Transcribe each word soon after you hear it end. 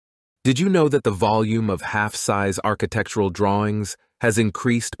Did you know that the volume of half-size architectural drawings has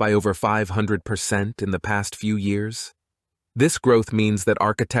increased by over 500% in the past few years? This growth means that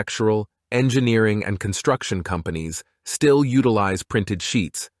architectural, engineering, and construction companies still utilize printed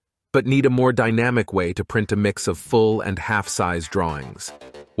sheets, but need a more dynamic way to print a mix of full and half-size drawings.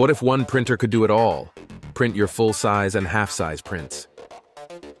 What if one printer could do it all? Print your full-size and half-size prints.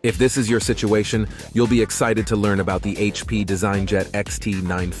 If this is your situation, you'll be excited to learn about the HP DesignJet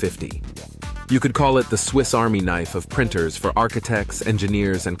XT950. You could call it the Swiss Army knife of printers for architects,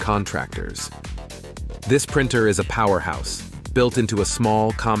 engineers, and contractors. This printer is a powerhouse, built into a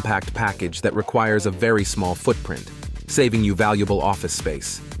small, compact package that requires a very small footprint, saving you valuable office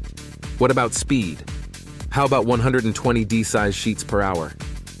space. What about speed? How about 120 D-size sheets per hour?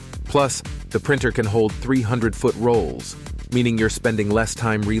 Plus, the printer can hold 300-foot rolls, meaning you're spending less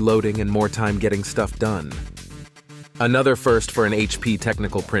time reloading and more time getting stuff done. Another first for an HP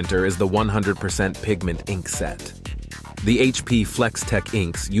technical printer is the 100% pigment ink set. The HP FlexTech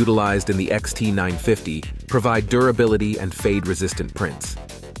inks utilized in the XT950 provide durability and fade-resistant prints.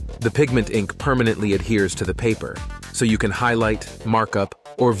 The pigment ink permanently adheres to the paper, so you can highlight, mark up,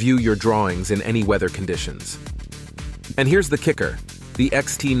 or view your drawings in any weather conditions. And here's the kicker. The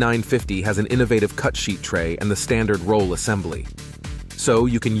XT950 has an innovative cut sheet tray and the standard roll assembly. So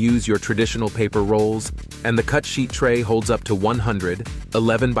you can use your traditional paper rolls, and the cut sheet tray holds up to 100,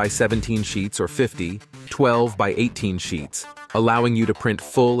 11 by 17 sheets or 50, 12 by 18 sheets, allowing you to print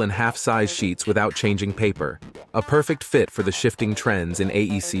full and half-size sheets without changing paper, a perfect fit for the shifting trends in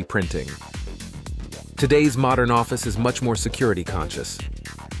AEC printing. Today's modern office is much more security conscious.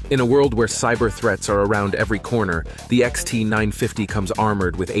 In a world where cyber threats are around every corner, the XT950 comes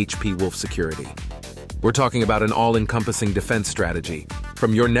armored with HP Wolf security. We're talking about an all-encompassing defense strategy,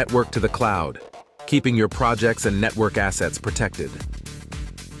 from your network to the cloud, keeping your projects and network assets protected.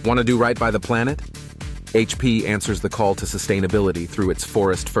 Want to do right by the planet? HP answers the call to sustainability through its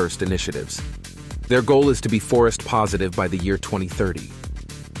Forest First initiatives. Their goal is to be forest positive by the year 2030.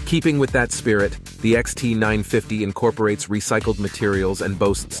 Keeping with that spirit, the XT950 incorporates recycled materials and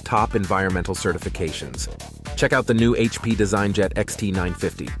boasts top environmental certifications. Check out the new HP DesignJet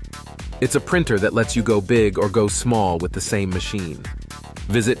XT950. It's a printer that lets you go big or go small with the same machine.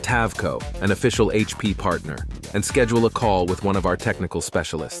 Visit TAVCO, an official HP partner, and schedule a call with one of our technical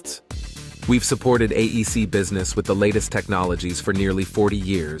specialists. We've supported AEC business with the latest technologies for nearly 40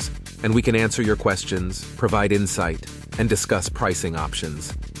 years, and we can answer your questions, provide insight, and discuss pricing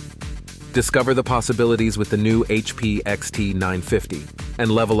options. Discover the possibilities with the new HP XT950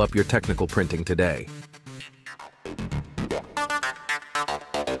 and level up your technical printing today.